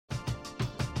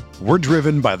We're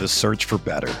driven by the search for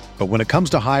better. But when it comes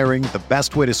to hiring, the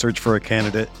best way to search for a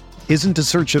candidate isn't to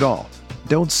search at all.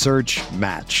 Don't search,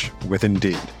 match with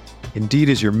Indeed. Indeed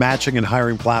is your matching and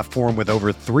hiring platform with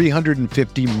over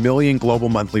 350 million global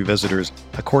monthly visitors,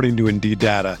 according to Indeed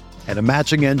data, and a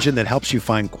matching engine that helps you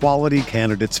find quality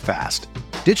candidates fast.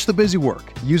 Ditch the busy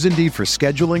work. Use Indeed for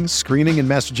scheduling, screening, and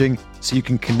messaging so you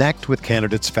can connect with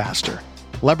candidates faster.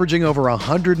 Leveraging over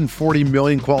 140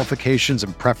 million qualifications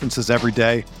and preferences every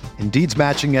day, Indeed's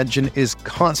matching engine is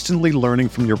constantly learning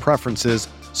from your preferences,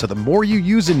 so the more you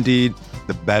use Indeed,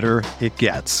 the better it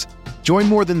gets. Join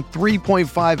more than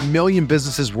 3.5 million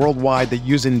businesses worldwide that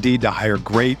use Indeed to hire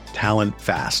great talent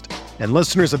fast. And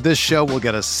listeners of this show will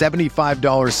get a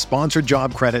 $75 sponsored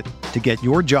job credit to get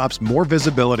your jobs more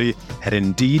visibility at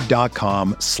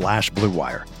Indeed.com/Blue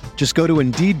Wire. Just go to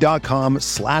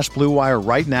Indeed.com/Blue Wire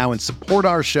right now and support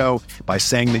our show by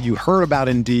saying that you heard about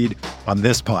Indeed on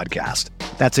this podcast.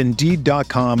 That's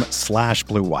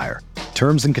Indeed.com/Blue Wire.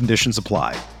 Terms and conditions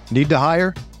apply. Need to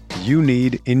hire? You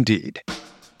need Indeed.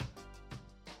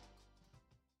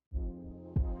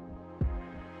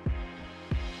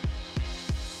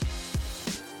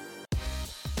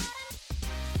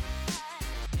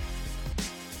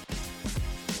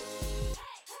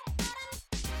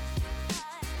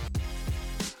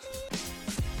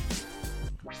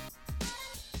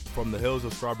 From the hills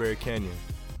of Strawberry Canyon,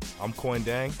 I'm Coin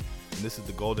Dang, and this is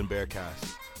the Golden Bear Cast.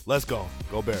 Let's go.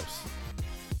 Go Bears.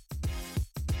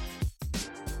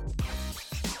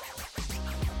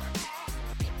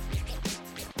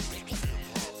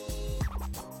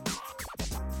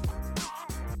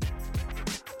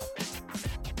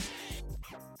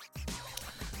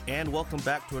 And welcome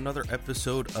back to another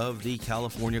episode of the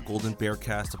California Golden Bear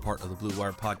Cast, a part of the Blue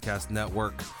Wire Podcast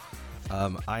Network.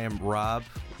 I am Rob,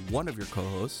 one of your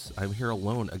co-hosts. I'm here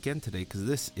alone again today because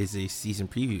this is a season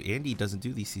preview. Andy doesn't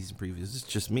do these season previews. It's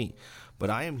just me. But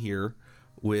I am here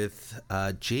with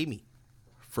Jamie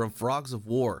from Frogs of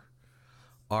War,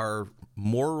 our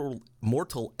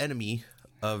mortal enemy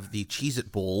of the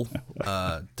Cheez-It Bowl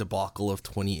debacle of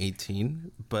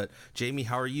 2018. But Jamie,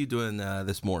 how are you doing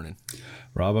this morning?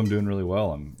 Rob, I'm doing really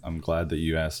well. I'm glad that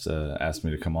you asked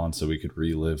me to come on so we could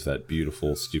relive that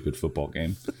beautiful, stupid football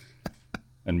game.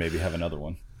 And maybe have another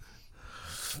one.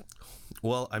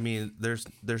 Well, I mean, there's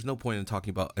no point in talking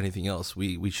about anything else.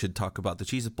 We should talk about the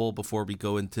Cheez-It Bowl before we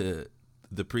go into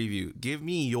the preview. Give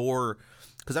me your,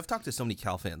 because I've talked to so many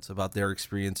Cal fans about their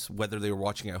experience, whether they were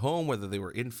watching at home, whether they were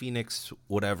in Phoenix,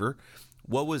 whatever.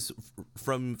 What was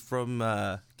from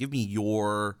give me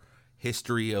your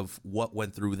history of what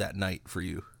went through that night for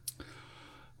you.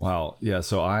 Wow. Yeah.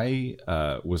 So I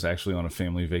was actually on a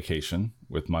family vacation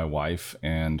with my wife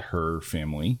and her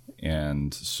family.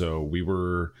 And so we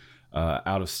were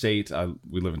out of state.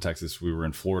 We live in Texas. We were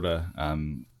in Florida.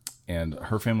 And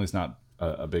her family's not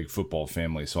a big football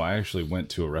family. So I actually went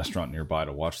to a restaurant nearby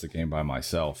to watch the game by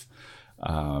myself.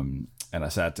 And I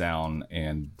sat down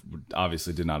and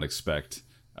obviously did not expect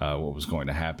what was going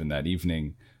to happen that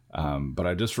evening. But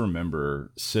I just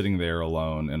remember sitting there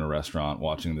alone in a restaurant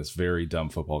watching this very dumb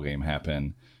football game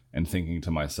happen and thinking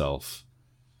to myself,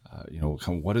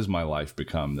 what has my life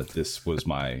become that this was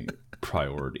my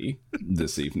priority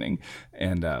this evening?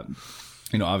 And,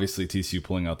 obviously TCU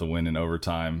pulling out the win in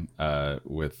overtime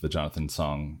with the Jonathan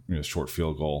Song short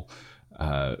field goal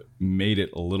made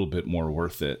it a little bit more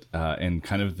worth it. And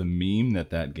kind of the meme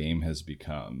that game has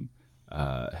become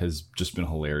has just been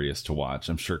hilarious to watch.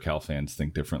 I'm sure Cal fans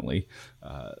think differently,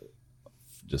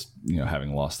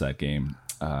 having lost that game.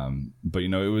 But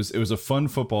it was a fun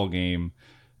football game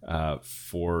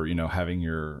for having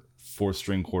your fourth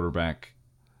string quarterback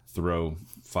throw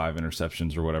 5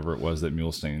 interceptions or whatever it was that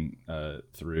Muhlestein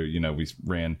threw. We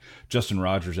ran Justin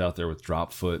Rogers out there with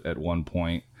drop foot at one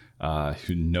point,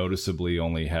 who noticeably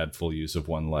only had full use of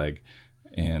one leg,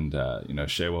 and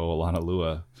Shewo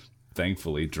Olanalua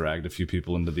thankfully dragged a few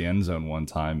people into the end zone one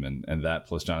time, and that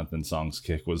plus Jonathan Song's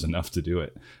kick was enough to do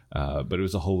it. But it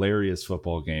was a hilarious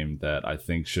football game that I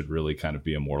think should really kind of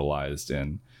be immortalized,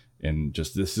 and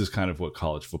just this is kind of what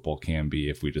college football can be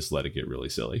if we just let it get really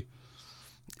silly.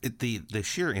 The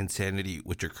sheer insanity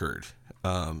which occurred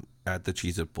at the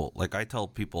Cheez-It Bowl. Like I tell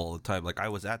people all the time, like I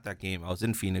was at that game, I was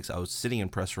in Phoenix, I was sitting in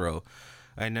press row,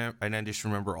 and I just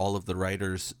remember all of the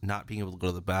writers not being able to go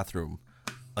to the bathroom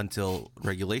until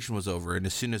regulation was over, and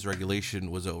as soon as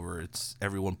regulation was over,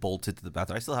 everyone bolted to the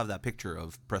bathroom. I still have that picture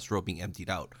of press row being emptied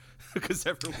out because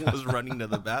everyone was running to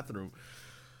the bathroom.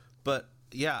 But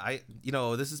yeah,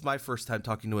 this is my first time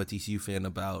talking to a TCU fan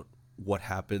about what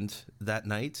happened that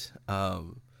night.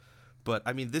 But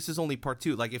I mean, this is only part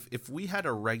 2. Like if we had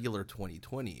a regular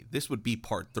 2020, this would be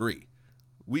part 3.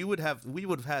 we would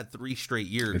have had 3 straight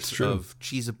It's years true. of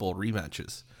Cheez-It Bowl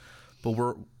rematches.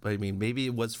 But maybe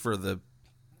it was for the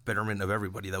betterment of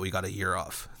everybody that we got a year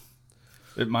off.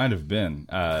 It might have been.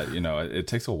 It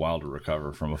takes a while to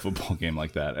recover from a football game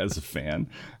like that as a fan,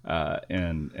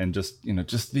 and just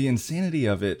the insanity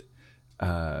of it.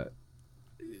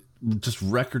 Just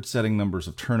record-setting numbers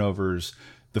of turnovers,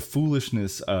 the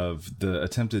foolishness of the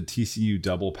attempted TCU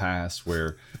double pass,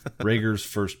 where Rager's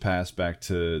first pass back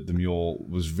to the Mule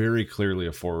was very clearly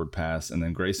a forward pass, and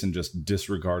then Grayson just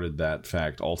disregarded that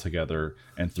fact altogether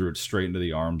and threw it straight into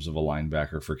the arms of a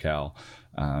linebacker for Cal.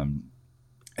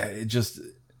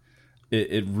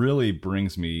 It really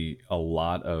brings me a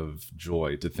lot of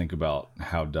joy to think about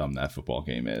how dumb that football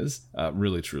game is.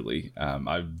 Really, truly.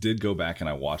 I did go back and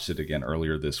I watched it again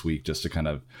earlier this week just to kind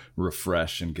of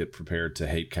refresh and get prepared to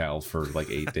hate Cal for like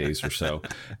 8 days or so.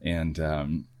 And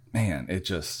man,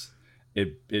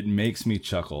 it makes me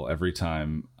chuckle every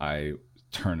time I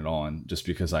turn it on, just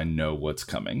because I know what's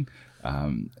coming.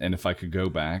 And if I could go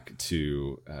back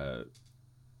to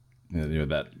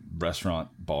that restaurant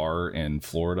bar in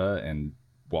Florida and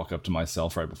walk up to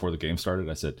myself right before the game started,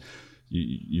 I said,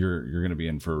 you're going to be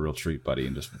in for a real treat, buddy,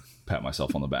 and just pat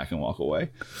myself on the back and walk away.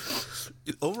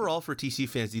 Overall, for TCU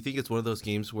fans, do you think it's one of those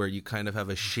games where you kind of have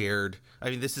a shared,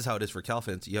 this is how it is for Cal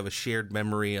fans, you have a shared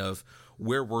memory of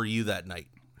where were you that night?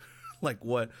 Like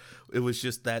what, it was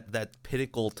just that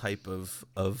pinnacle type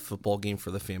of football game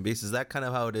for the fan base. Is that kind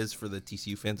of how it is for the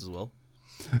TCU fans as well?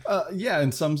 Yeah,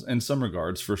 in some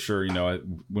regards, for sure.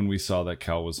 When we saw that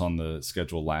Cal was on the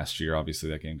schedule last year,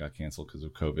 obviously that game got canceled because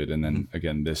of COVID, and then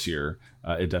again this year,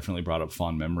 it definitely brought up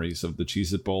fond memories of the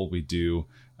Cheez-It Bowl. We do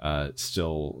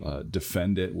still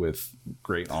defend it with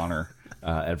great honor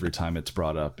every time it's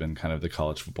brought up in kind of the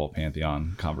college football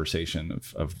pantheon conversation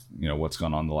of what's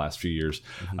gone on the last few years.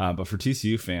 But for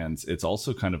TCU fans, it's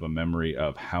also kind of a memory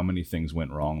of how many things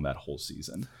went wrong that whole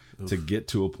season. To get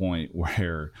to a point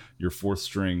where your 4th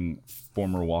string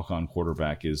former walk-on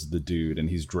quarterback is the dude, and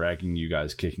he's dragging you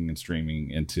guys kicking and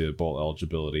streaming into bowl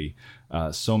eligibility.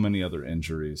 So many other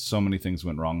injuries, so many things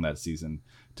went wrong that season.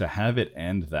 To have it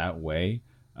end that way,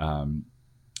 and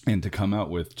to come out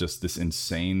with just this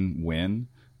insane win.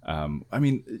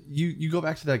 You go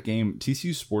back to that game,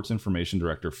 TCU sports information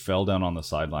director fell down on the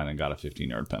sideline and got a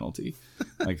 15-yard penalty.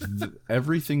 Like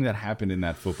everything that happened in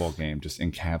that football game just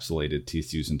encapsulated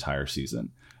TCU's entire season.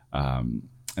 And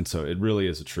so it really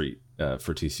is a treat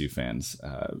for TCU fans.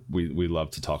 We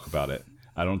love to talk about it.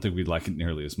 I don't think we'd like it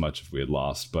nearly as much if we had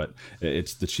lost, but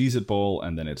it's the Cheez-It Bowl,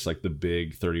 and then it's like the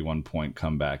big 31-point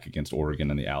comeback against Oregon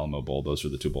in the Alamo Bowl. Those are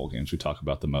the 2 bowl games we talk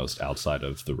about the most outside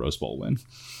of the Rose Bowl win.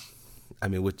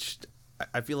 Which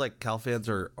I feel like Cal fans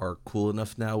are cool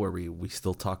enough now where we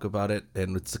still talk about it,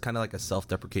 and it's kind of like a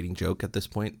self-deprecating joke at this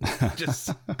point.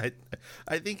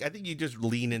 I think you just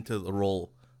lean into the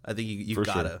role. I think you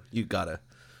gotta.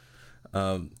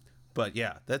 But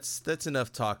yeah, that's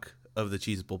enough talk of the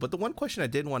Cheez-It Bowl. But the one question I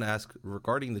did want to ask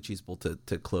regarding the Cheez-It Bowl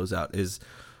to close out is,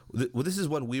 this is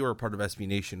when we were a part of SB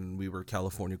Nation and we were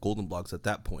California Golden Blogs at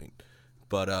that point.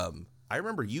 But I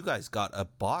remember you guys got a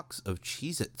box of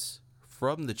Cheez-Its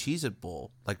from the Cheez-It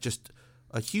Bowl, like just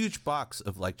a huge box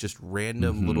of like just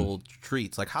random little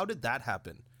treats. Like, how did that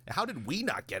happen? How did we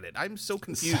not get it? I'm so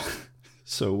confused.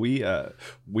 So we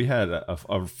had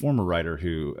a former writer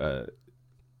who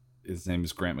his name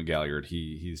is Grant McGalliard.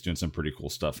 He's doing some pretty cool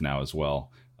stuff now as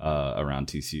well around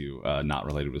TCU, not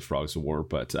related with Frogs of War,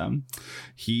 but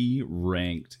he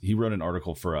wrote an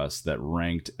article for us that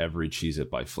ranked every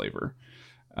Cheez-It by flavor.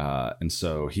 And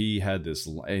so he had this,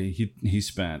 he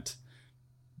spent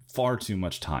far too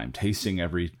much time tasting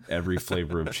every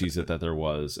flavor of Cheez-It that there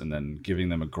was, and then giving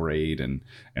them a grade and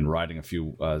writing a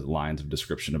few lines of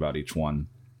description about each one,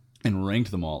 and ranked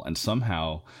them all. And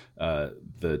somehow the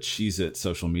Cheez-It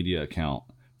social media account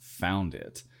found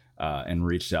it and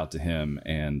reached out to him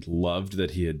and loved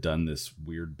that he had done this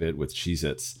weird bit with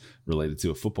Cheez-Its related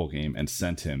to a football game, and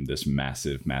sent him this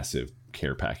massive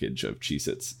care package of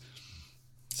Cheez-Its.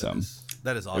 So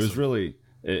that is awesome. It was really,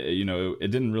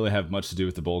 it didn't really have much to do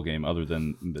with the bowl game, other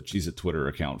than the Cheez-It Twitter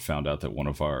account found out that one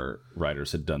of our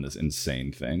writers had done this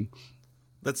insane thing.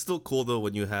 That's still cool though,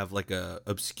 when you have like a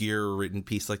obscure written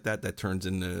piece like that turns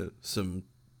into some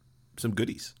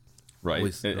goodies. Right.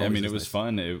 It was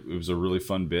fun. It was a really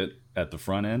fun bit at the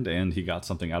front end, and he got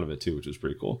something out of it too, which was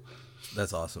pretty cool.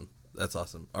 That's awesome.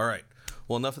 All right.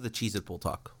 Well, enough of the Cheez-It Bowl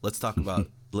talk. Let's talk about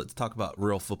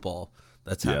real football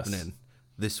that's happening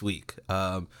this week.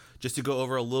 Just to go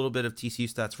over a little bit of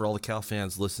TCU stats for all the Cal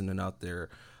fans listening out there.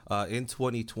 In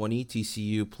 2020,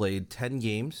 TCU played 10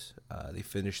 games. They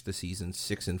finished the season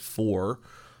 6-4.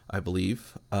 I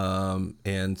believe,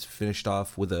 and finished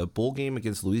off with a bowl game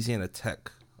against Louisiana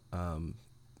Tech,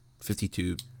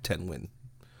 52-10 win.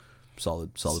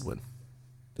 Solid win.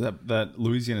 That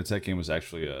Louisiana Tech game was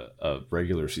actually a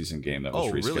regular season game that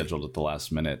was rescheduled really? At the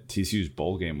last minute. TCU's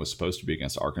bowl game was supposed to be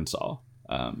against Arkansas,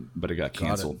 but it got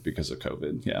canceled because of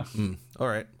COVID. Yeah. All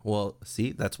right. Well,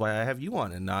 see, that's why I have you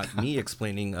on and not me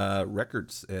explaining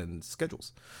records and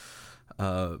schedules.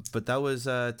 But that was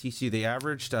TCU. They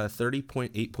averaged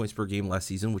 30.8 points per game last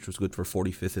season, which was good for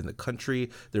 45th in the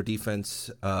country. Their defense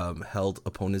held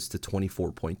opponents to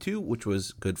 24.2, which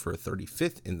was good for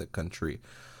 35th in the country.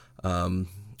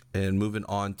 And moving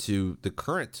on to the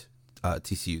current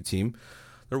TCU team,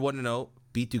 they're 1-0,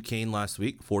 beat Duquesne last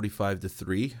week,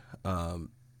 45-3,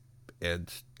 and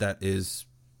that's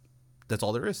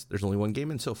all there is. There's only one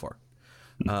game in so far.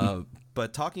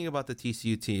 But talking about the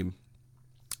TCU team,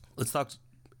 let's talk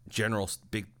general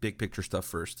big picture stuff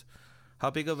first. How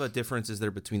big of a difference is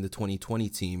there between the 2020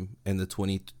 team and the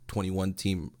 2021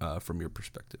 team from your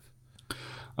perspective?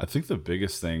 I think the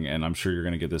biggest thing, and I'm sure you're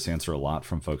going to get this answer a lot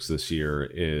from folks this year,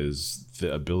 is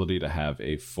the ability to have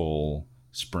a full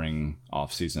spring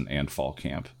offseason and fall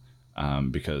camp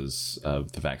because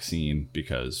of the vaccine,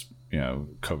 because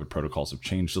COVID protocols have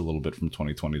changed a little bit from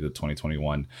 2020 to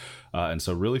 2021. And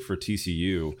so really for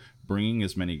TCU, bringing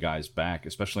as many guys back,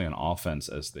 especially on offense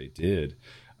as they did,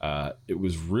 it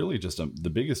was really just the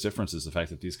biggest difference is the fact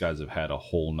that these guys have had a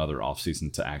whole nother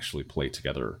offseason to actually play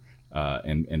together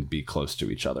and be close to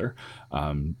each other.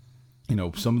 Some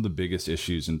of the biggest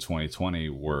issues in 2020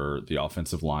 were the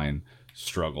offensive line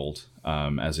struggled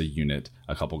as a unit.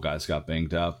 A couple guys got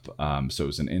banged up. So it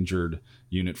was an injured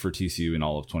unit for TCU in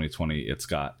all of 2020. It's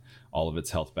got all of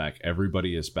its health back.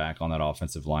 Everybody is back on that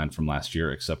offensive line from last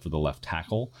year, except for the left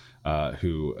tackle,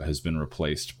 who has been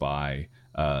replaced by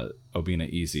Obina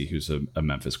Easy, who's a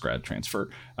Memphis grad transfer.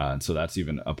 And so that's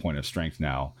even a point of strength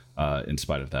now, in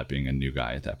spite of that being a new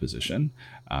guy at that position.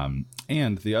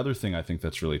 And the other thing I think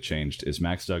that's really changed is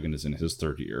Max Duggan is in his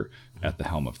third year at the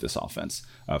helm of this offense.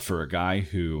 For a guy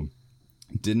who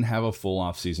didn't have a full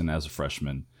offseason as a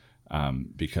freshman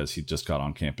because he just got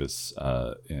on campus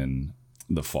in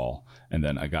the fall, and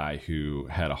then a guy who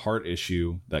had a heart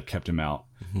issue that kept him out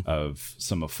of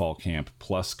some of fall camp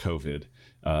plus COVID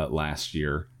last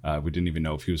year. We didn't even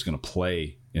know if he was going to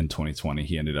play in 2020.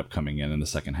 He ended up coming in the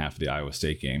second half of the Iowa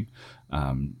State game.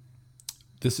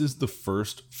 This is the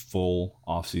first full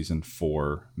offseason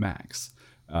for Max.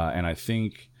 And I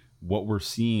think what we're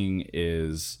seeing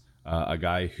is a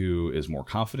guy who is more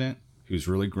confident, who's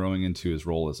really growing into his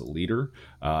role as a leader,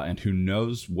 and who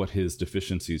knows what his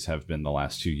deficiencies have been the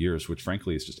last 2 years, which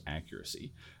frankly is just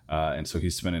accuracy. And so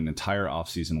he's spent an entire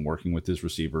offseason working with his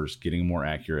receivers, getting more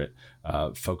accurate,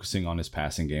 focusing on his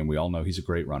passing game. We all know he's a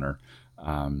great runner.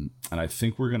 And I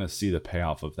think we're going to see the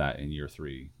payoff of that in year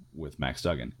 3 with Max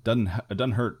Duggan. It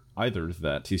doesn't hurt either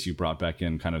that TCU brought back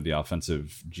in kind of the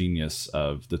offensive genius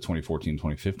of the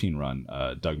 2014-2015 run.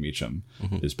 Doug Meacham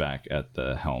is back at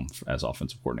the helm as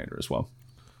offensive coordinator as well.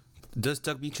 Does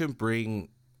Doug Meacham bring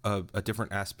a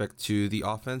different aspect to the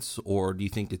offense, or do you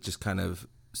think it just kind of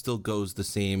still goes the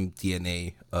same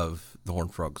DNA of the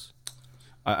Horned Frogs?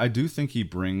 I do think he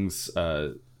brings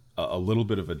a little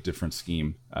bit of a different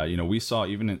scheme. We saw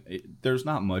there's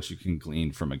not much you can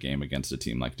glean from a game against a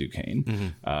team like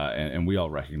Duquesne. And we all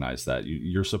recognize that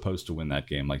you're supposed to win that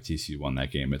game like TCU won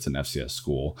that game. It's an FCS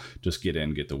school. Just get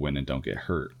in, get the win, and don't get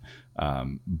hurt.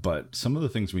 But some of the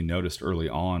things we noticed early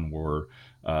on were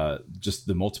just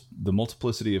the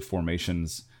multiplicity of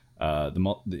formations.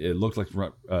 It looked like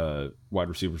wide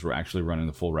receivers were actually running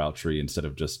the full route tree instead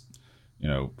of just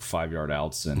 5-yard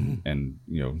outs and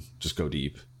just go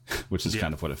deep, which is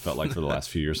kind of what it felt like for the last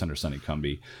few years under Sonny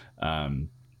Cumbie.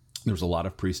 There was a lot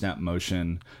of pre-snap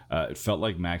motion. It felt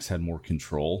like Max had more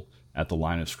control at the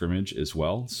line of scrimmage as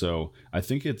well. So I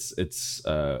think it's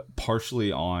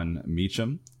partially on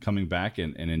Meacham coming back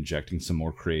and injecting some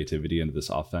more creativity into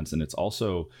this offense. And it's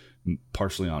also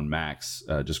partially on Max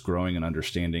just growing and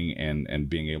understanding and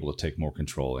being able to take more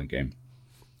control in game.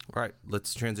 All right,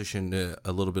 let's transition to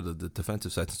a little bit of the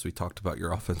defensive side since we talked about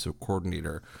your offensive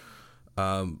coordinator.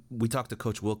 We talked to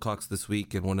Coach Wilcox this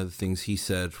week, and one of the things he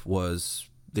said was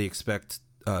they expect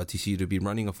TCU to be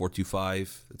running a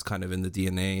 4-2-5. It's kind of in the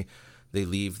DNA. They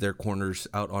leave their corners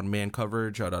out on man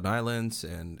coverage, out on islands,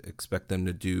 and expect them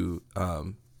to do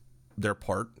their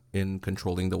part in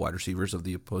controlling the wide receivers of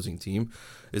the opposing team.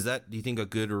 Is that, do you think, a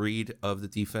good read of the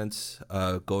defense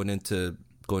going into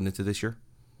this year?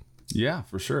 Yeah,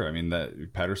 for sure. I mean,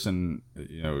 that Patterson,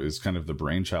 is kind of the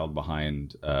brainchild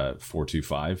behind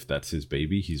 4-2-5. That's his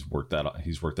baby. He's worked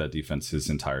that defense his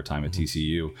entire time at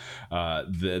TCU.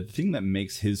 The thing that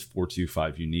makes his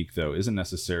 4-2-5 unique, though, isn't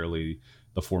necessarily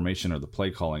the formation or the play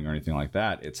calling or anything like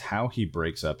that. It's how he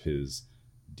breaks up his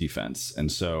defense. And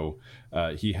so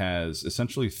he has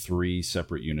essentially 3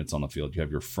 separate units on the field. You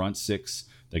have your front 6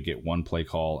 that get one play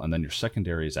call, and then your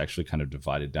secondary is actually kind of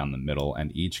divided down the middle,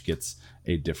 and each gets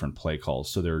a different play call.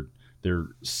 So they're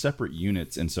separate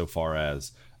units insofar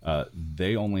as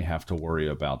they only have to worry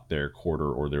about their quarter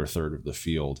or their third of the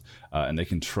field, and they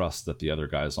can trust that the other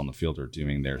guys on the field are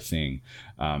doing their thing.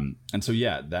 And so,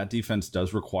 yeah, that defense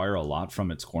does require a lot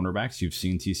from its cornerbacks. You've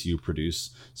seen TCU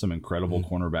produce some incredible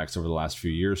cornerbacks over the last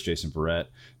few years. Jason Verrett,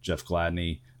 Jeff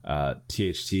Gladney,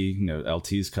 THT,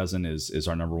 LT's cousin is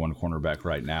our number 1 cornerback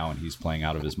right now, and he's playing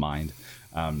out of his mind.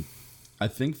 I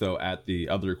think, though, at the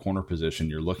other corner position,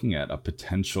 you're looking at a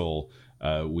potential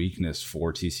weakness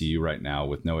for TCU right now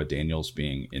with Noah Daniels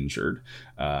being injured.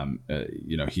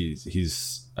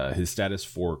 His status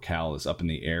for Cal is up in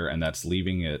the air, and that's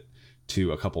leaving it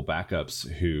to a couple backups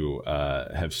who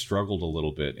have struggled a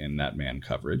little bit in that man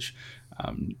coverage.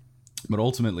 But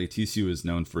ultimately, TCU is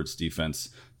known for its defense.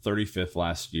 35th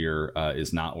last year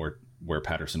is not where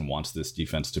Patterson wants this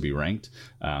defense to be ranked.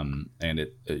 And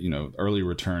it, early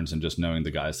returns and just knowing the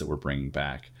guys that we're bringing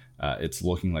back, it's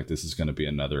looking like this is going to be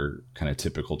another kind of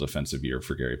typical defensive year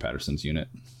for Gary Patterson's unit.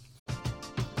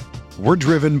 We're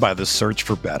driven by the search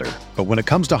for better. But when it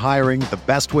comes to hiring, the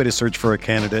best way to search for a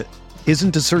candidate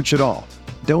isn't to search at all.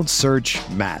 Don't search,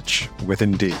 match with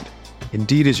Indeed.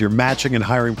 Indeed is your matching and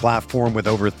hiring platform with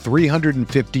over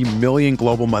 350 million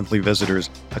global monthly visitors,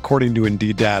 according to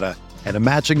Indeed data, and a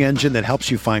matching engine that helps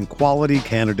you find quality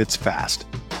candidates fast.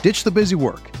 Ditch the busy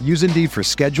work. Use Indeed for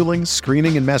scheduling,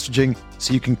 screening, and messaging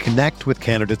so you can connect with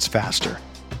candidates faster.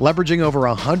 Leveraging over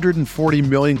 140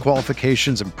 million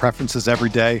qualifications and preferences every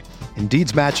day,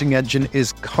 Indeed's matching engine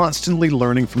is constantly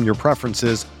learning from your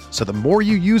preferences, so the more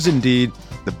you use Indeed,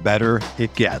 the better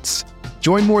it gets.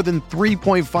 Join more than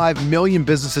 3.5 million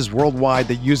businesses worldwide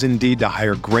that use Indeed to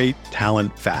hire great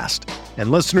talent fast. And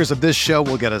listeners of this show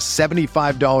will get a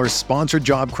 $75 sponsored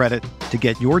job credit to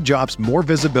get your jobs more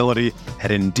visibility at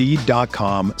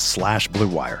Indeed.com/Blue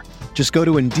Wire. Just go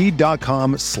to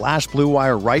Indeed.com/Blue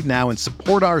Wire right now and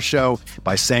support our show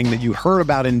by saying that you heard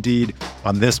about Indeed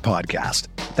on this podcast.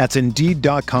 That's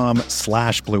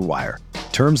Indeed.com/Blue Wire.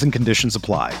 Terms and conditions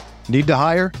apply. Need to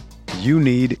hire? You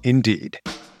need Indeed.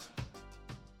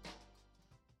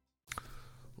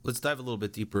 Let's dive a little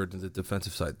bit deeper into the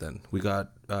defensive side then. We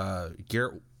got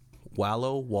Garrett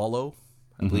Wallow,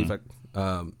 I believe,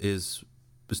 is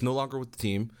no longer with the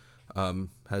team,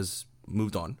 has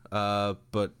moved on.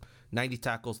 But 90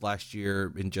 tackles last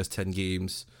year in just 10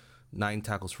 games, 9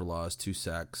 tackles for loss, 2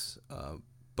 sacks.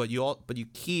 But you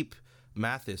keep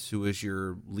Mathis, who is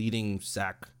your leading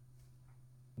sack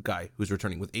guy, who's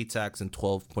returning with 8 sacks and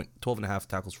 12 and a half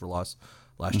tackles for loss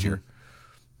last year.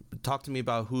 Talk to me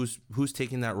about who's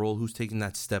taking that role, who's taking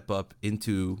that step up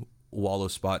into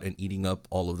Wallow's spot and eating up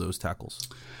all of those tackles.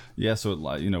 Yeah, so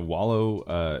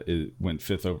Wallow went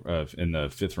fifth in the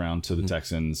 5th round to the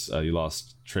Texans. You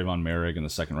lost Trayvon Merrick in the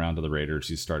 2nd round to the Raiders.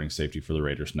 He's starting safety for the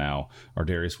Raiders now.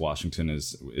 Ardarius Washington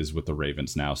is with the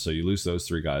Ravens now. So you lose those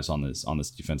 3 guys on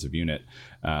this defensive unit.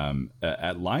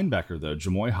 At linebacker though,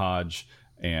 Jamoy Hodge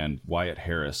and Wyatt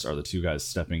Harris are the 2 guys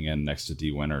stepping in next to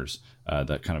D. Winters.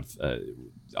 That kind of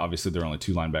obviously there are only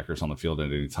 2 linebackers on the field at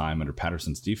any time under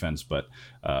Patterson's defense, but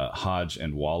Hodge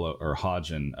and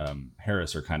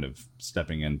Harris are kind of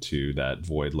stepping into that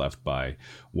void left by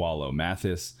Wallow.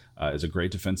 Mathis is a great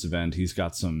defensive end. He's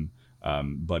got some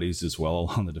buddies as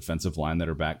well on the defensive line that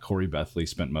are back. Corey Bethley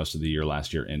spent most of the year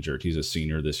last year injured. He's a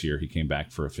senior this year. He came back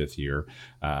for a 5th year.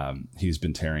 He's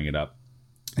been tearing it up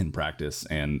in practice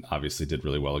and obviously did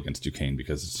really well against Duquesne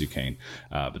because it's Duquesne.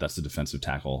 But that's the defensive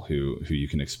tackle who you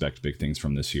can expect big things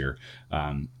from this year.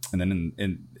 And then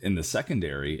in the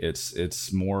secondary,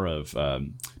 it's more of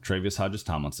Travius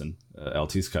Hodges-Tomlinson,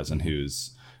 LT's cousin,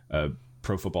 who's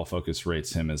Pro Football Focus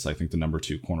rates him as I think the number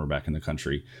 2 cornerback in the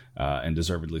country, and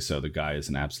deservedly so. The guy is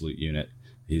an absolute unit.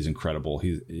 He's incredible.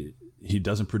 He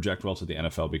doesn't project well to the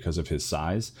NFL because of his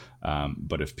size,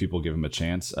 but if people give him a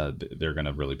chance, they're going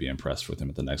to really be impressed with him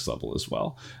at the next level as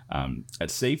well.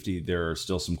 At safety, there are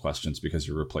still some questions because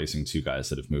you're replacing 2 guys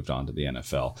that have moved on to the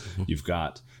NFL. You've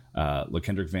got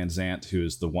LaKendrick Van Zant, who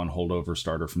is the one holdover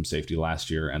starter from safety last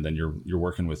year, and then you're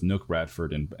working with Nook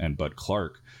Bradford and Bud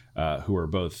Clark, who are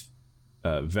both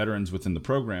veterans within the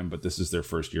program, but this is their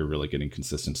first year really getting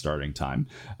consistent starting time.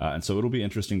 And so it'll be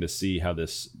interesting to see how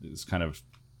this kind of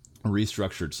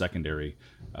restructured secondary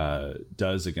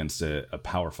does against a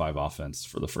Power 5 offense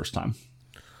for the first time.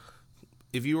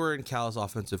 If you were in Cal's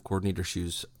offensive coordinator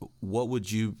shoes, what would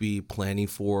you be planning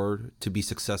for to be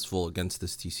successful against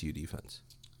this TCU defense?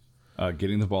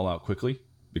 Getting the ball out quickly,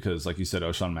 because like you said,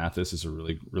 O'Shawn Mathis is a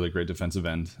really, really great defensive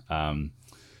end,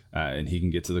 and he can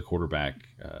get to the quarterback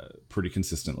pretty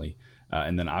consistently.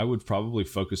 And then I would probably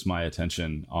focus my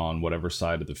attention on whatever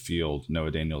side of the field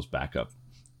Noah Daniels' backup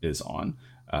is on.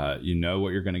 You know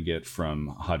what you're going to get from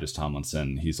Hodges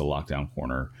Tomlinson. He's a lockdown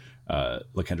corner.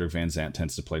 LaKendrick Van Zant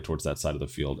tends to play towards that side of the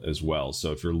field as well.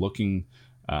 So if you're looking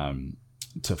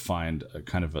to find a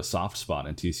kind of a soft spot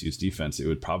in TCU's defense, it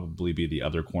would probably be the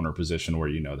other corner position where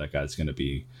you know that guy's going to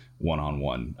be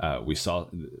one-on-one. We saw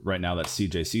right now that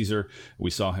CJ Caesar, we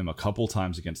saw him a couple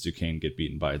times against Duquesne get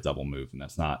beaten by a double move, and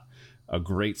that's not a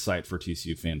great sight for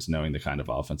TCU fans knowing the kind of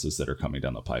offenses that are coming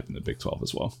down the pipe in the Big 12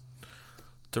 as well.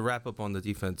 To wrap up on the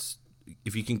defense,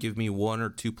 if you can give me one or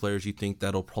two players you think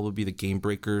that'll probably be the game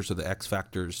breakers or the X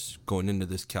factors going into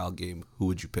this Cal game, who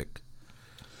would you pick?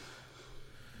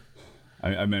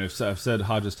 I mean, I've said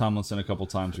Hodges Tomlinson a couple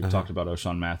times. We've talked about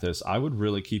O'Shawn Mathis. I would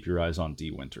really keep your eyes on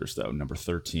D. Winters, though, number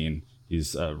 13.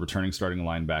 He's a returning starting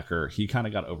linebacker. He kind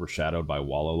of got overshadowed by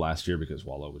Wallow last year because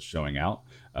Wallow was showing out.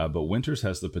 But Winters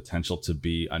has the potential to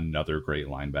be another great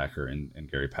linebacker in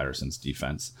Gary Patterson's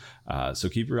defense. So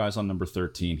keep your eyes on number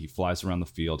 13. He flies around the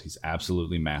field. He's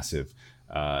absolutely massive.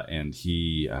 And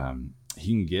he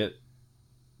can get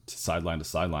to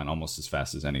sideline almost as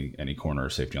fast as any corner or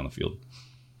safety on the field.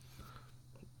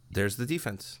 There's the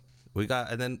defense. We got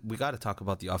to talk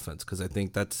about the offense, because I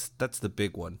think that's the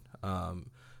big one.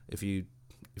 If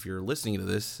you're listening to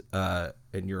this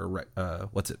and you're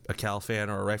a Cal fan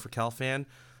or a Right for Cal fan,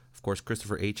 of course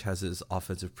Christopher H has his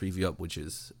offensive preview up, which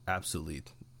is absolutely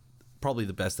probably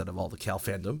the best out of all the Cal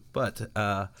fandom. But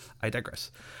I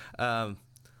digress. We're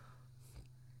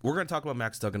going to talk about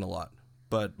Max Duggan a lot,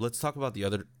 but let's talk about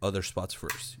the other spots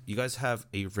first. You guys have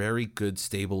a very good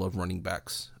stable of running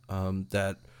backs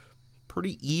that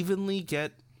pretty evenly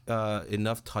get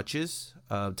enough touches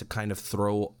to kind of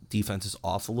throw defenses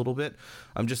off a little bit.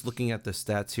 I'm just looking at the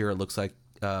stats here. It looks like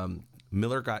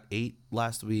Miller got 8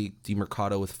 last week,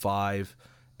 DeMercado with 5,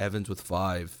 Evans with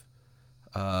 5.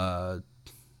 I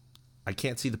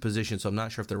can't see the position, so I'm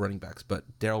not sure if they're running backs, but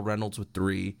Darrell Reynolds with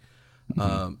 3.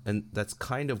 And that's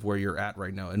kind of where you're at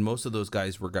right now. And most of those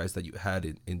guys were guys that you had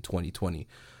in 2020.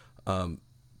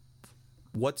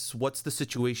 What's the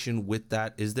situation with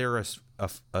that? Is there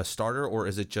a starter, or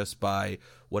is it just by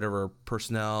whatever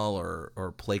personnel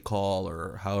or play call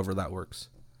or however that works?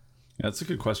 Yeah, that's a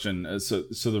good question. So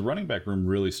the running back room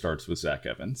really starts with Zach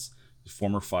Evans,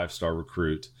 former 5-star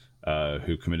recruit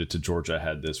who committed to Georgia,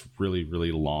 had this really,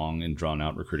 really long and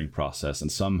drawn-out recruiting process,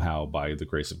 and somehow, by the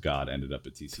grace of God, ended up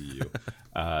at TCU.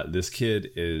 This kid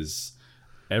is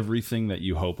everything that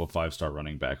you hope a 5-star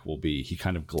running back will be. He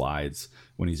kind of glides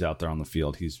when he's out there on the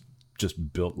field. He's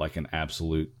just built like an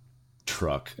absolute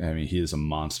truck. I mean, he is a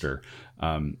monster.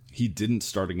 He didn't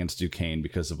start against Duquesne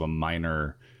because of a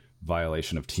minor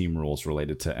violation of team rules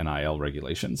related to NIL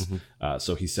regulations.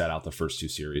 So he sat out the first 2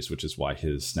 series, which is why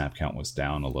his snap count was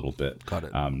down a little bit. Got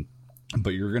it.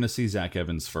 But you're going to see Zach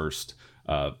Evans first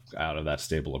out of that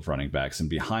stable of running backs. And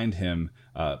behind him,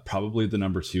 probably the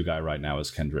number 2 guy right now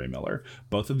is Kendre Miller.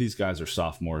 Both of these guys are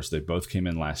sophomores. They both came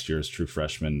in last year as true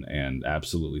freshmen and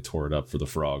absolutely tore it up for the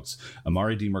Frogs.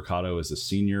 Amari DeMercado is a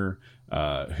senior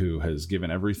who has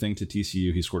given everything to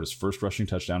TCU. He scored his first rushing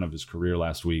touchdown of his career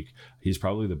last week. He's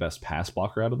probably the best pass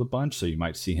blocker out of the bunch, so you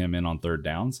might see him in on third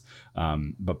downs.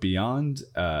 But beyond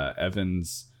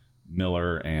Evans,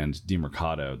 Miller, and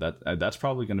DeMercado, that's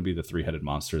probably going to be the 3-headed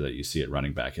monster that you see at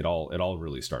running back. It all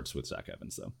really starts with Zach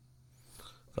Evans, though.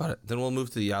 Got it. Then we'll move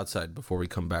to the outside before we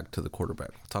come back to the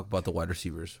quarterback. We'll talk about the wide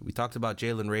receivers. We talked about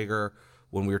Jalen Reagor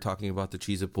when we were talking about the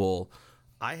Cheez-It Bowl.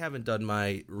 I haven't done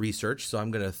my research, so I'm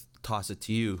going to toss it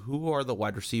to you. Who are the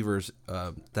wide receivers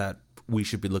that we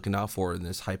should be looking out for in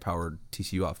this high-powered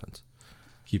TCU offense?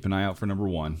 Keep an eye out for number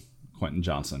 1, Quentin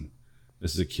Johnson.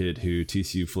 This is a kid who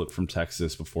TCU flipped from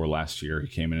Texas before last year. He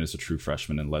came in as a true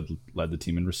freshman and led the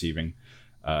team in receiving.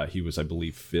 He was, I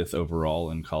believe, 5th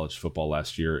overall in college football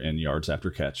last year in yards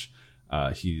after catch.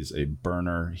 He's a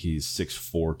burner. He's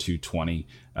 6'4", 220,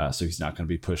 so he's not going to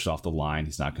be pushed off the line.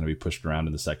 He's not going to be pushed around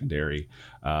in the secondary.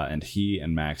 And he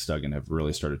and Max Duggan have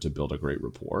really started to build a great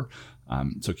rapport.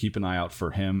 So keep an eye out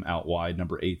for him out wide.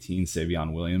 Number 18,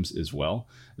 Savion Williams, as well,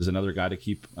 is another guy to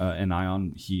keep an eye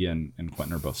on. He and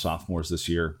Quentin are both sophomores this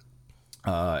year.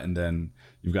 And then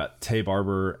you've got Tay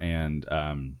Barber and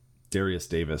Darius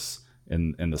Davis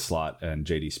in the slot, and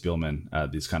J.D.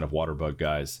 Spielman, these kind of water bug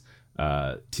guys.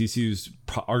 TCU's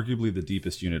arguably the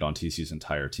deepest unit on TCU's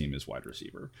entire team is wide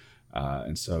receiver.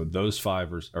 And so those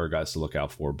 5 are guys to look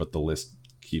out for, but the list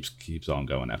keeps on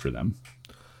going after them.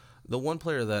 The one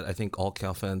player that I think all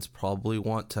Cal fans probably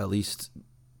want to at least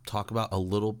talk about a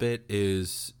little bit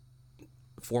is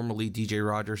formerly DJ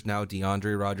Rogers, now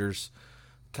DeAndre Rogers,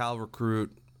 Cal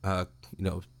recruit,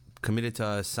 committed to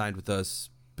us, signed with us,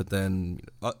 but then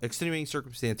extenuating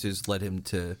circumstances led him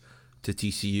to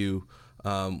TCU.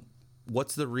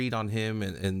 What's the read on him,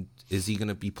 and is he going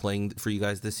to be playing for you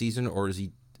guys this season, or is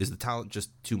the talent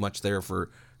just too much there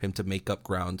for him to make up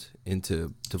ground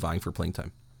into vying for playing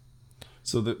time?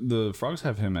 So the Frogs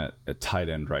have him at tight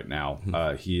end right now.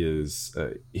 He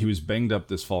was banged up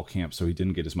this fall camp, so he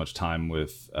didn't get as much time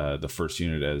with the first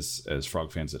unit as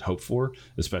Frog fans had hoped for,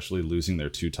 especially losing their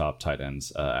 2 top tight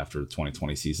ends after the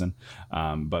 2020 season.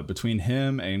 But between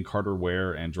him and Carter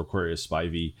Ware and Jocorius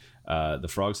Spivey, the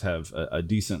Frogs have a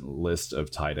decent list of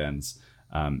tight ends.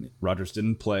 Rogers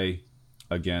didn't play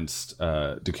against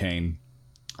Duquesne.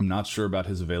 I'm not sure about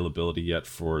his availability yet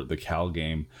for the Cal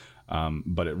game.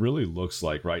 But it really looks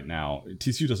like right now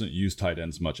TCU doesn't use tight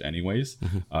ends much anyways.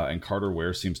 And Carter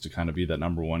Ware seems to kind of be that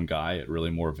number 1 guy at really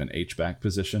more of an H-back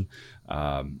position.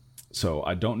 So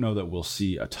I don't know that we'll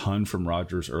see a ton from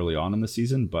Rogers early on in the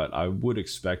season, but I would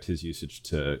expect his usage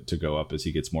to go up as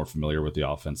he gets more familiar with the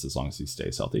offense, as long as he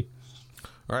stays healthy.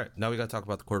 All right, now we got to talk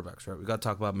about the quarterbacks, right? We got to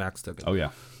talk about Max Duggan. Oh, yeah.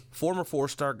 Former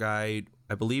 4-star guy,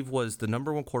 I believe was the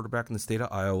number 1 quarterback in the state of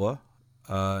Iowa.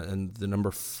 And the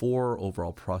number 4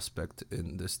 overall prospect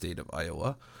in the state of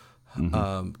Iowa,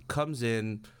 comes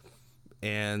in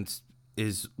and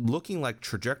is looking like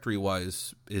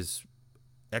trajectory-wise is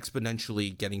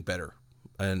exponentially getting better.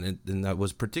 And that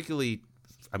was particularly,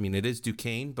 I mean, it is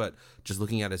Duquesne, but just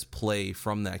looking at his play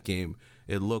from that game,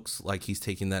 it looks like he's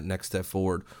taking that next step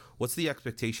forward. What's the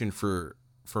expectation for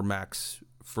Max,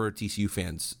 for TCU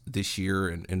fans this year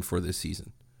and for this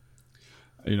season?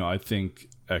 I think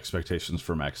expectations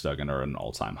for Max Duggan are at an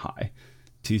all-time high.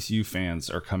 TCU fans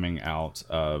are coming out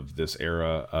of this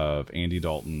era of Andy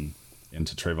Dalton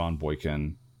into Trayvon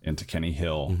Boykin into Kenny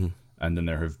Hill, and then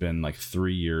there have been like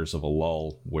 3 years of a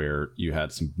lull where you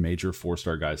had some major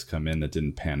 4-star guys come in that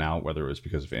didn't pan out, whether it was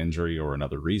because of injury or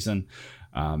another reason.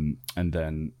 And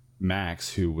then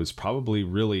Max, who was probably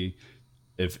really,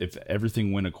 if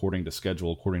everything went according to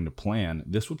schedule, according to plan,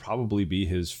 this would probably be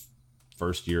his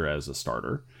first year as a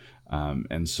starter.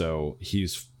 And so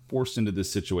he's forced into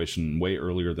this situation way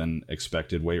earlier than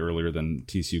expected, way earlier than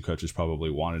TCU coaches probably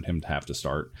wanted him to have to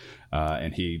start.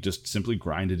 And he just simply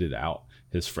grinded it out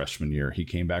his freshman year. He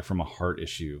came back from a heart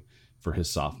issue for his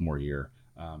sophomore year.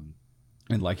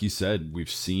 And like you said, we've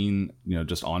seen,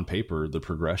 just on paper, the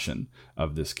progression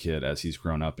of this kid as he's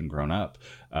grown up.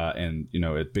 And,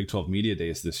 at Big 12 Media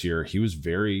Days this year, he was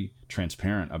very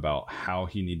transparent about how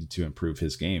he needed to improve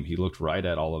his game. He looked right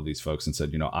at all of these folks and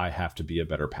said, I have to be a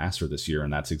better passer this year.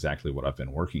 And that's exactly what I've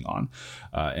been working on.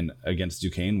 And against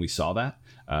Duquesne, we saw that.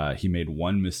 He made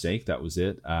 1 mistake. That was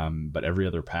it. But every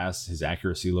other pass, his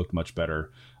accuracy looked much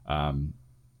better.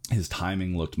 His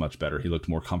timing looked much better. He looked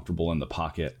more comfortable in the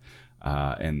pocket.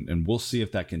 And we'll see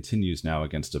if that continues now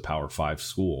against a Power 5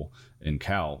 school in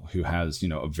Cal, who has,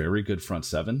 a very good front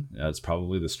 7. It's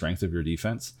probably the strength of your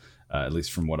defense, at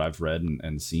least from what I've read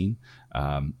and seen.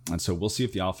 And so we'll see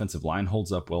if the offensive line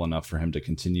holds up well enough for him to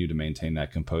continue to maintain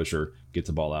that composure, get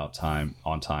the ball out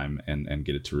on time, and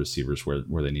get it to receivers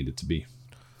where they need it to be.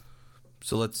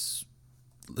 So let's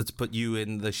put you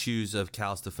in the shoes of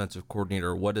Cal's defensive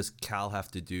coordinator. What does Cal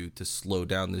have to do to slow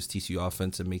down this TCU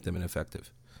offense and make them ineffective?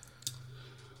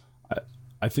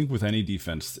 I think with any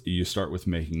defense, you start with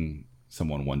making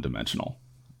someone one-dimensional.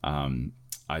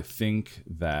 I think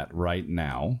that right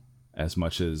now, as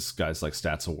much as guys like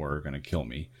Statzel are going to kill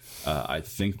me, I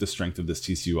think the strength of this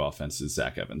TCU offense is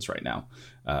Zach Evans right now.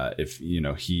 If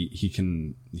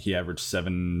he averaged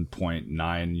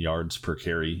 7.9 yards per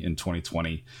carry in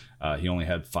 2020. He only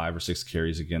had 5 or 6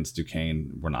 carries against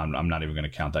Duquesne. I'm not even going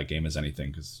to count that game as anything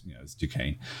because it's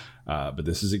Duquesne. But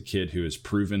this is a kid who has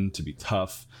proven to be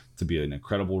tough, to be an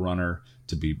incredible runner,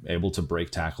 to be able to break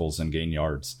tackles and gain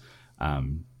yards.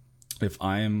 If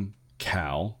I am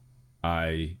Cal,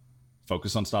 I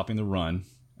focus on stopping the run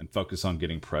and focus on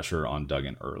getting pressure on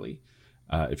Duggan early.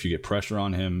 If you get pressure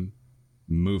on him,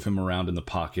 move him around in the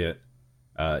pocket.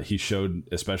 He showed,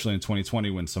 especially in 2020,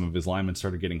 when some of his linemen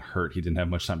started getting hurt, he didn't have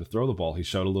much time to throw the ball. He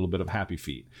showed a little bit of happy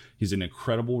feet. He's an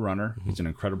incredible runner. He's an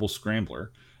incredible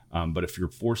scrambler. But if you're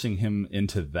forcing him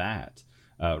into that,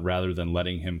 rather than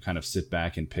letting him kind of sit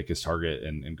back and pick his target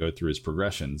and go through his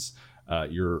progressions,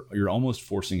 you're almost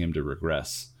forcing him to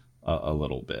regress a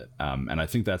little bit. And I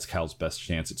think that's Cal's best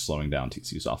chance at slowing down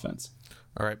TCU's offense.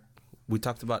 All right. We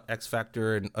talked about X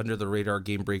factor and under the radar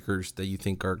game breakers that you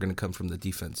think are going to come from the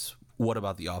defense. What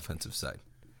about the offensive side?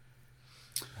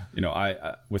 You know,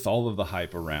 I with all of the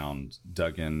hype around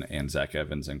Duggan and Zach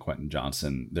Evans and Quentin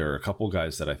Johnson, there are a couple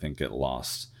guys that I think get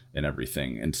lost in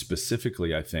everything. And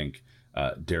specifically, I think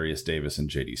Darius Davis and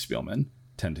JD Spielman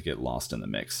tend to get lost in the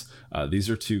mix. These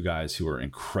are two guys who are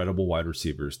incredible wide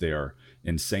receivers. They are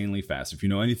insanely fast. If you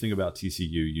know anything about TCU,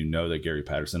 you know that Gary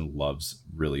Patterson loves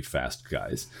really fast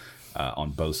guys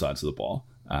on both sides of the ball.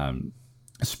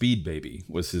 Speed baby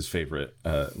was his favorite,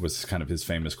 was kind of his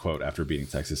famous quote after beating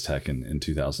Texas Tech in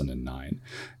 2009.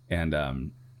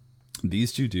 And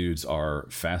these two dudes are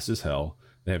fast as hell.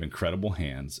 They have incredible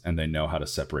hands, and they know how to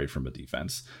separate from a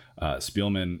defense.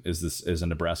 Spielman is a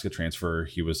Nebraska transfer.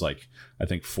 He was like, I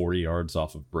think 40 yards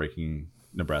off of breaking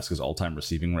Nebraska's all-time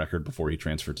receiving record before he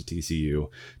transferred to TCU.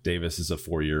 Davis is a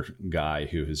 4-year guy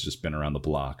who has just been around the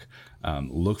block.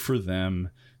 Look for them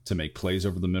to make plays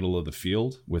over the middle of the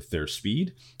field with their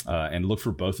speed, and look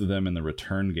for both of them in the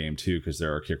return game too, because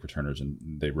there are kick returners and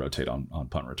they rotate on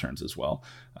punt returns as well.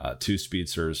 Two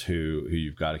speedsters who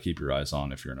you've got to keep your eyes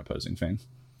on if you're an opposing fan.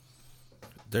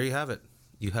 There you have it.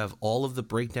 You have all of the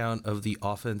breakdown of the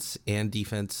offense and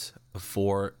defense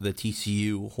for the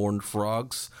TCU Horned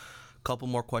Frogs. A couple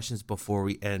more questions before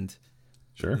we end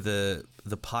the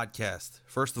podcast.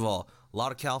 First of all, a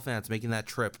lot of Cal fans making that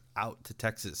trip out to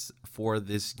Texas for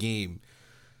this game.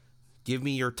 Give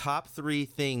me your top 3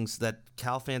 things that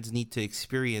Cal fans need to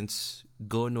experience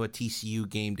going to a TCU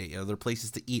game day. Are there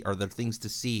places to eat? Are there things to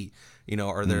see? You know,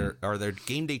 are there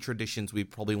game day traditions we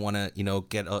probably want to, you know,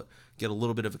 get a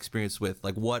little bit of experience with?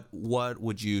 Like what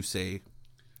would you say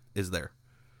is there?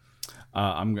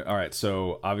 All right.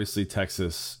 So obviously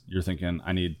Texas, you're thinking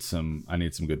I need some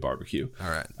good barbecue. All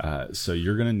right. So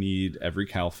you're going to need, every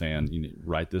Cal fan, you need,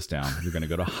 write this down. You're going to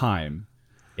go to Heim,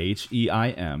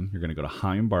 Heim. You're going to go to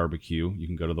Heim Barbecue. You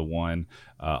can go to the one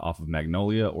off of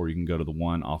Magnolia, or you can go to the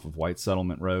one off of White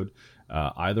Settlement Road.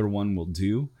 Either one will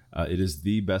do. It is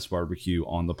the best barbecue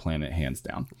on the planet, hands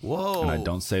down. Whoa! And I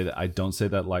don't say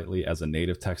that lightly. As a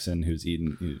native Texan who's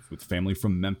eaten with family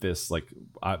from Memphis, like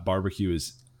barbecue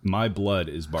is. My blood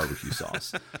is barbecue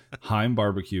sauce. Heim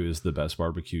Barbecue is the best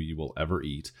barbecue you will ever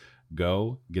eat.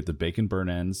 Go get the bacon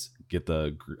burn ends, get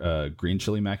the green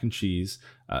chili mac and cheese,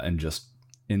 and just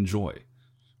enjoy,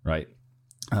 right?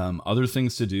 Other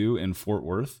things to do in Fort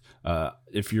Worth.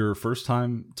 If you're first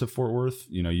time to Fort Worth,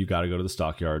 you know, you got to go to the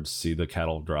stockyards, see the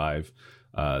cattle drive.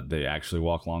 They actually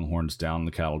walk Longhorns down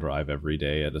the cattle drive every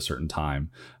day at a certain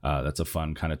time. That's a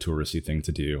fun kind of touristy thing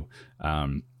to do.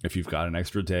 If you've got an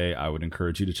extra day, I would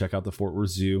encourage you to check out the Fort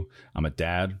Worth Zoo. I'm a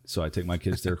dad, so I take my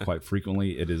kids there quite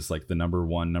frequently. It is like the number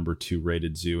 1, number 2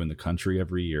 rated zoo in the country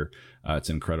every year. It's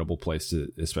an incredible place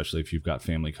to, especially if you've got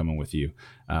family coming with you.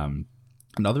 And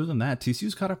other than that,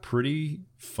 TCU's got a pretty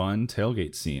fun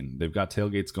tailgate scene. They've got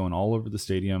tailgates going all over the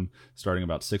stadium, starting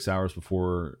about 6 hours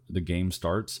before the game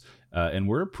starts. And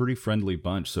we're a pretty friendly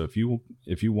bunch. So if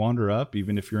you wander up,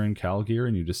 even if you're in Cal gear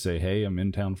and you just say, hey, I'm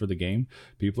in town for the game,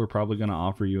 people are probably going to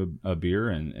offer you a beer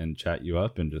and chat you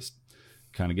up and just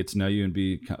kind of get to know you and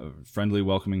be kind of friendly,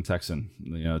 welcoming Texan.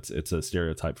 You know, it's a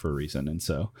stereotype for a reason. And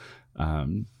so,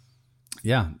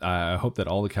 yeah, I hope that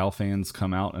all the Cal fans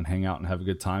come out and hang out and have a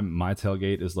good time. My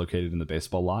tailgate is located in the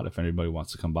baseball lot. If anybody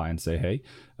wants to come by and say, hey,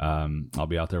 I'll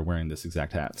be out there wearing this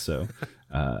exact hat. So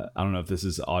I don't know if this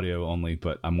is audio only,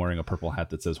 but I'm wearing a purple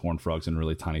hat that says Horned Frogs in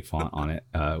really tiny font on it,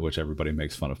 which everybody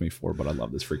makes fun of me for, but I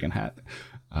love this freaking hat.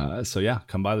 So yeah,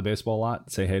 come by the baseball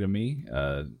lot, say hey to me.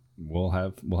 We'll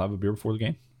have a beer before the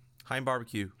game. Heim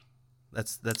Barbecue.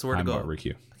 That's where Heim to go.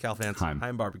 Barbecue. Cal fans.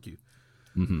 Heim Barbecue.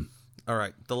 Mm-hmm. All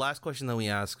right. The last question that we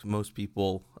ask most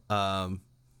people,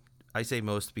 I say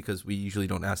most because we usually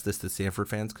don't ask this to Stanford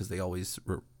fans because they always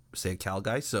say Cal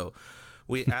guy. So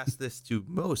we ask this to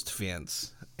most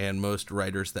fans and most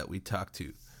writers that we talk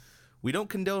to. We don't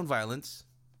condone violence,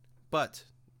 but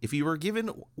if you were given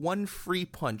one free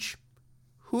punch,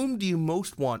 whom do you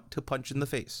most want to punch in the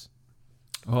face?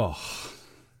 Oh,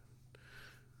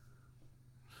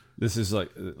 this is like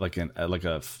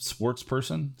a sports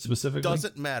person specifically.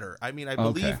 Doesn't matter. I mean, I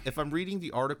believe if I'm reading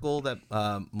the article that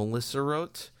Melissa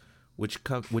wrote,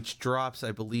 which drops,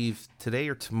 I believe, today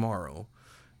or tomorrow.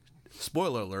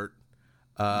 Spoiler alert.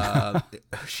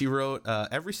 She wrote,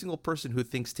 every single person who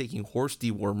thinks taking horse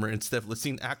dewormer instead of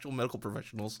listening to actual medical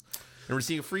professionals and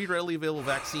receiving a free, readily available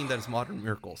vaccine that is modern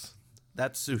miracles.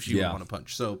 That's who she would want to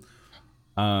punch. So,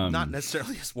 not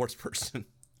necessarily a sports person.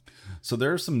 So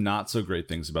there are some not so great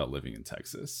things about living in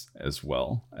Texas, as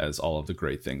well as all of the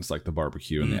great things like the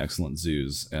barbecue and the excellent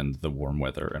zoos and the warm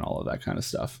weather and all of that kind of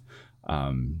stuff.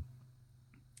 I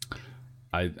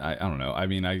don't know. I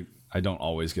mean, I don't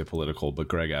always get political, but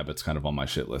Greg Abbott's kind of on my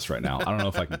shit list right now. I don't know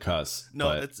if I can cuss.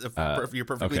 No, but, you're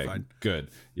perfectly okay, fine. Good.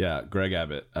 Yeah, Greg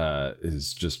Abbott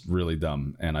is just really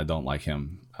dumb, and I don't like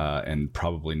him. And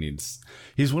probably needs.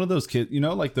 He's one of those kids,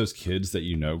 like those kids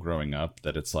that growing up,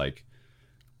 that it's like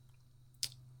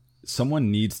someone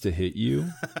needs to hit you,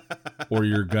 or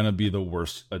you're gonna be the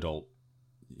worst adult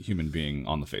human being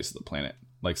on the face of the planet.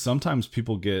 Like sometimes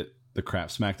people get the crap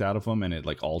smacked out of them and it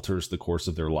like alters the course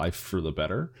of their life for the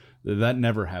better. That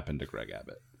never happened to Greg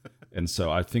Abbott. And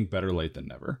so I think better late than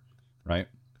never. Right.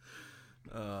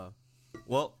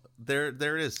 Well, there it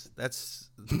is. I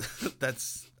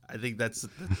think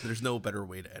there's no better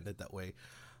way to end it that way.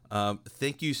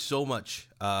 Thank you so much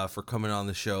for coming on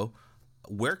the show.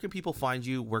 Where can people find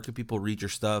you? Where can people read your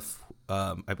stuff?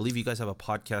 I believe you guys have a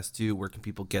podcast too. Where can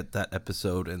people get that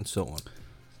episode and so on?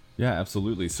 Yeah,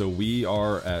 absolutely. So we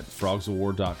are at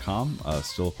frogsawar.com,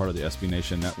 still a part of the SB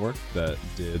Nation network that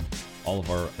did all of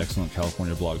our excellent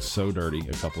California blogs so dirty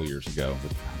a couple of years ago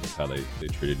with how they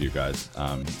treated you guys.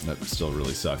 That still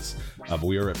really sucks. But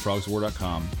we are at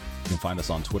frogsawar.com. You can find us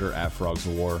on Twitter at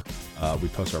frogsawar. We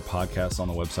post our podcasts on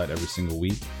the website every single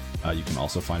week. You can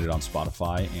also find it on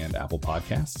Spotify and Apple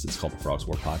Podcasts. It's called the Frogs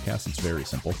War Podcast. It's very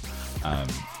simple.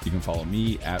 You can follow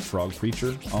me at Frog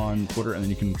Preacher on Twitter, and then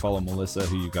you can follow Melissa,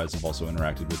 who you guys have also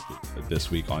interacted with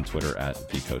this week on Twitter at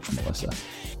TheCoachMelissa.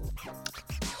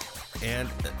 And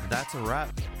that's a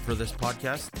wrap for this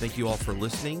podcast. Thank you all for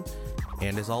listening.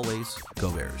 And as always, go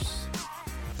Bears.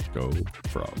 Go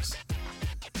Frogs.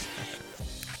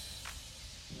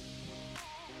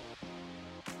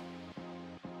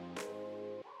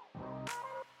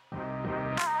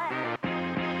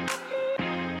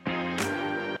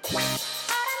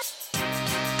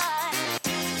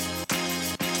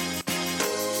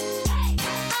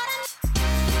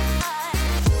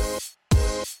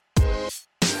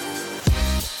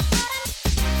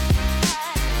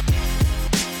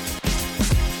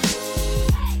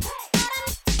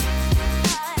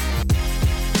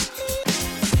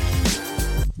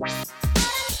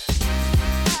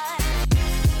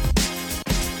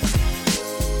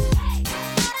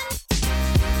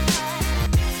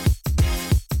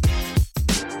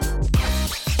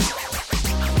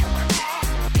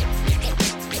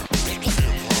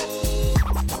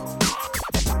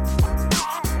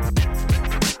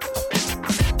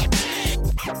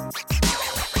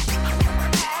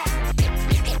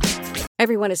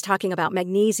 Everyone is talking about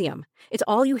magnesium. It's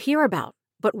all you hear about.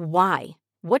 But why?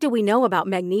 What do we know about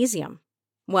magnesium?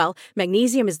 Well,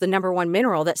 magnesium is the number one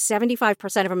mineral that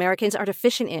 75% of Americans are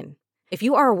deficient in. If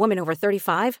you are a woman over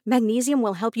 35, magnesium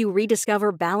will help you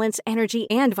rediscover balance, energy,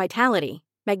 and vitality.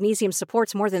 Magnesium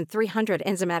supports more than 300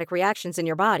 enzymatic reactions in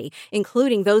your body,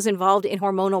 including those involved in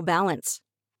hormonal balance.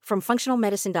 From functional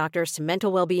medicine doctors to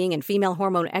mental well-being and female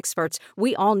hormone experts,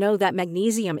 we all know that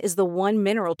magnesium is the one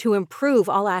mineral to improve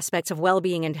all aspects of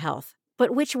well-being and health.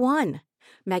 But which one?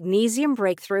 Magnesium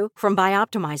Breakthrough from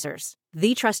Bioptimizers,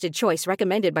 the trusted choice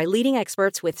recommended by leading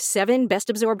experts with 7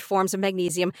 best-absorbed forms of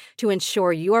magnesium to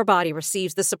ensure your body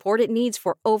receives the support it needs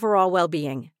for overall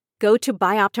well-being. Go to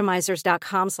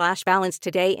bioptimizers.com/balance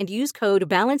today and use code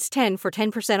BALANCE10 for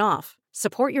 10% off.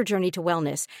 Support your journey to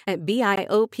wellness at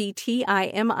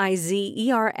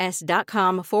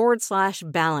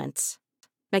bioptimizers.com/balance.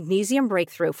 Magnesium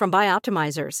Breakthrough from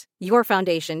Bioptimizers, your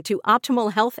foundation to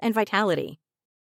optimal health and vitality.